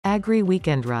AGRI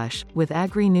Weekend Rush, with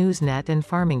AGRI Newsnet and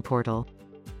Farming Portal.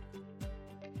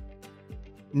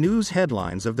 News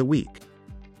headlines of the week.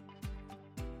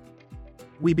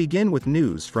 We begin with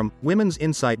news from Women's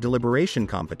Insight Deliberation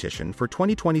Competition for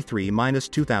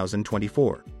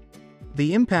 2023-2024.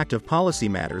 The impact of policy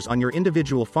matters on your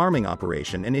individual farming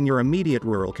operation and in your immediate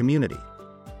rural community.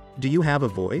 Do you have a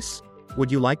voice?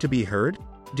 Would you like to be heard?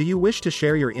 Do you wish to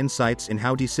share your insights in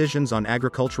how decisions on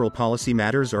agricultural policy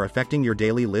matters are affecting your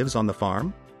daily lives on the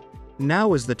farm?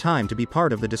 Now is the time to be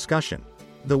part of the discussion.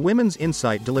 The Women's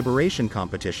Insight Deliberation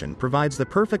Competition provides the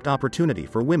perfect opportunity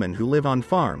for women who live on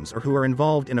farms or who are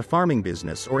involved in a farming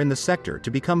business or in the sector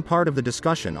to become part of the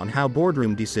discussion on how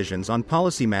boardroom decisions on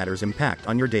policy matters impact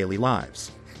on your daily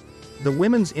lives. The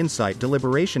Women's Insight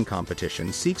Deliberation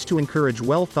Competition seeks to encourage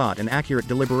well-thought and accurate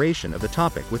deliberation of the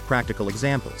topic with practical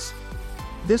examples.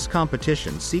 This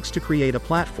competition seeks to create a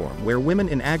platform where women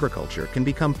in agriculture can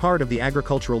become part of the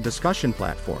agricultural discussion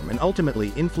platform and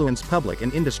ultimately influence public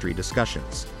and industry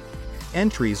discussions.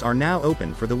 Entries are now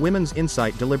open for the Women's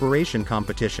Insight Deliberation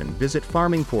Competition. Visit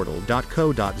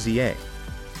farmingportal.co.za.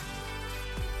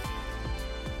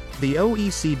 The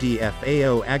OECD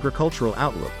FAO Agricultural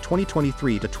Outlook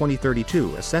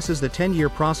 2023-2032 assesses the 10-year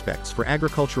prospects for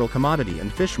agricultural commodity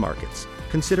and fish markets,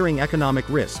 considering economic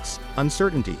risks,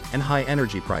 uncertainty, and high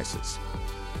energy prices.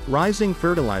 Rising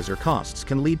fertilizer costs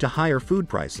can lead to higher food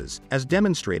prices, as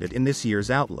demonstrated in this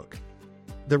year's outlook.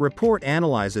 The report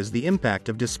analyzes the impact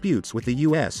of disputes with the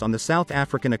U.S. on the South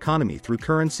African economy through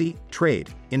currency, trade,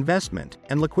 investment,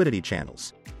 and liquidity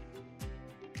channels.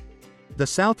 The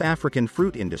South African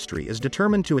fruit industry is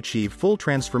determined to achieve full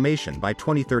transformation by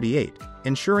 2038,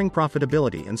 ensuring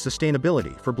profitability and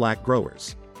sustainability for black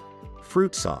growers.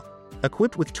 FruitSaw,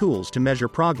 equipped with tools to measure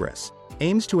progress,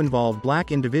 aims to involve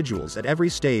black individuals at every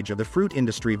stage of the fruit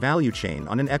industry value chain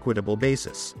on an equitable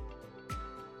basis.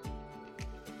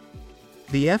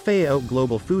 The FAO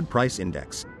Global Food Price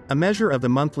Index, a measure of the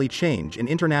monthly change in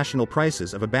international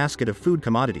prices of a basket of food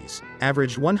commodities,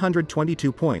 averaged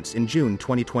 122 points in June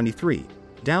 2023,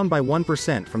 down by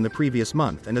 1% from the previous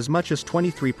month and as much as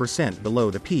 23%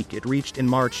 below the peak it reached in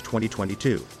March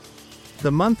 2022.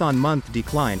 The month-on-month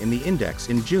decline in the index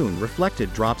in June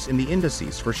reflected drops in the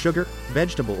indices for sugar,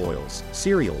 vegetable oils,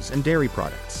 cereals, and dairy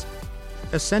products.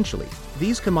 Essentially,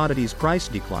 these commodities' price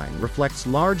decline reflects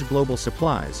large global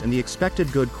supplies and the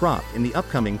expected good crop in the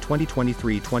upcoming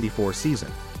 2023-24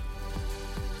 season.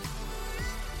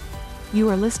 You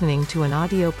are listening to an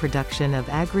audio production of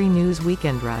AGRI News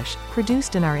Weekend Rush,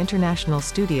 produced in our international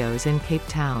studios in Cape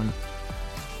Town.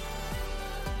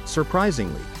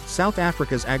 Surprisingly, South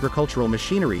Africa's agricultural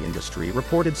machinery industry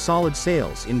reported solid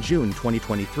sales in June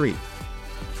 2023.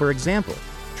 For example,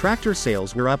 tractor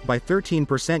sales were up by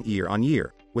 13%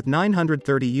 year-on-year, with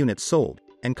 930 units sold,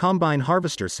 and combine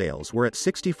harvester sales were at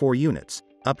 64 units,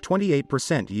 up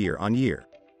 28% year-on-year.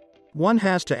 One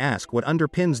has to ask what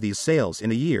underpins these sales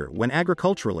in a year when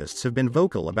agriculturalists have been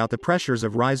vocal about the pressures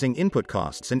of rising input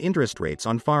costs and interest rates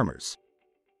on farmers.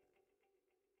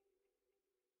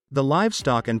 The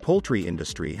livestock and poultry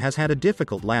industry has had a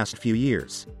difficult last few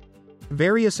years.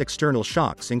 Various external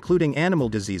shocks, including animal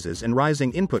diseases and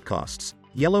rising input costs,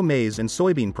 yellow maize and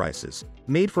soybean prices,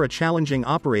 made for a challenging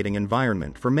operating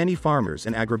environment for many farmers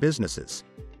and agribusinesses.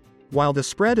 While the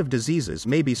spread of diseases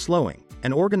may be slowing,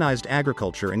 and organized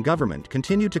agriculture and government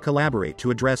continue to collaborate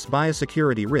to address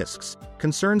biosecurity risks,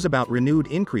 concerns about renewed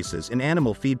increases in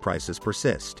animal feed prices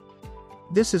persist.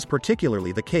 This is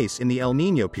particularly the case in the El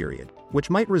Niño period, which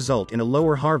might result in a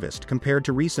lower harvest compared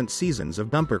to recent seasons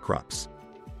of bumper crops.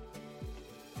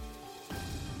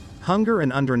 Hunger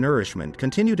and undernourishment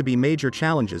continue to be major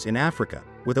challenges in Africa,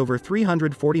 with over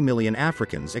 340 million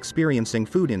Africans experiencing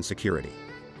food insecurity.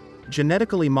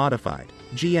 Genetically modified,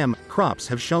 GM, crops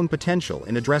have shown potential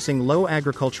in addressing low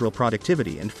agricultural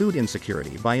productivity and food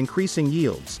insecurity by increasing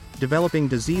yields, developing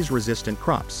disease-resistant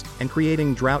crops, and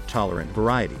creating drought-tolerant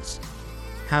varieties.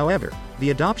 However,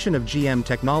 the adoption of GM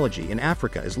technology in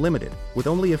Africa is limited, with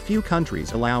only a few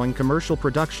countries allowing commercial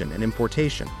production and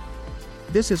importation.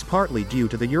 This is partly due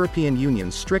to the European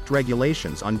Union's strict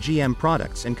regulations on GM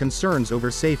products and concerns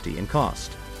over safety and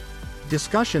cost.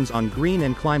 Discussions on green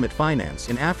and climate finance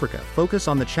in Africa focus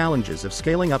on the challenges of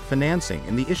scaling up financing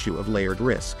and the issue of layered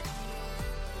risk.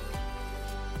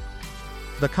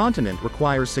 The continent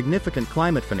requires significant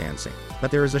climate financing, but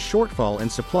there is a shortfall in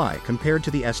supply compared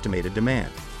to the estimated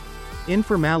demand.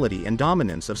 Informality and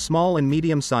dominance of small and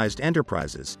medium-sized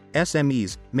enterprises,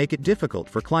 SMEs, make it difficult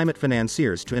for climate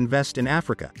financiers to invest in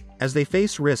Africa, as they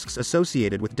face risks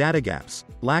associated with data gaps,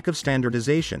 lack of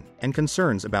standardization, and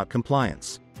concerns about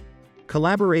compliance.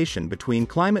 Collaboration between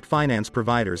climate finance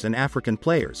providers and African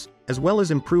players, as well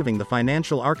as improving the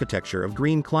financial architecture of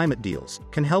green climate deals,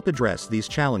 can help address these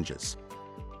challenges.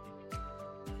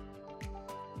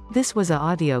 This was a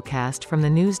audiocast from the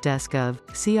news desk of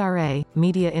CRA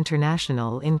Media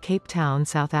International in Cape Town,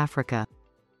 South Africa.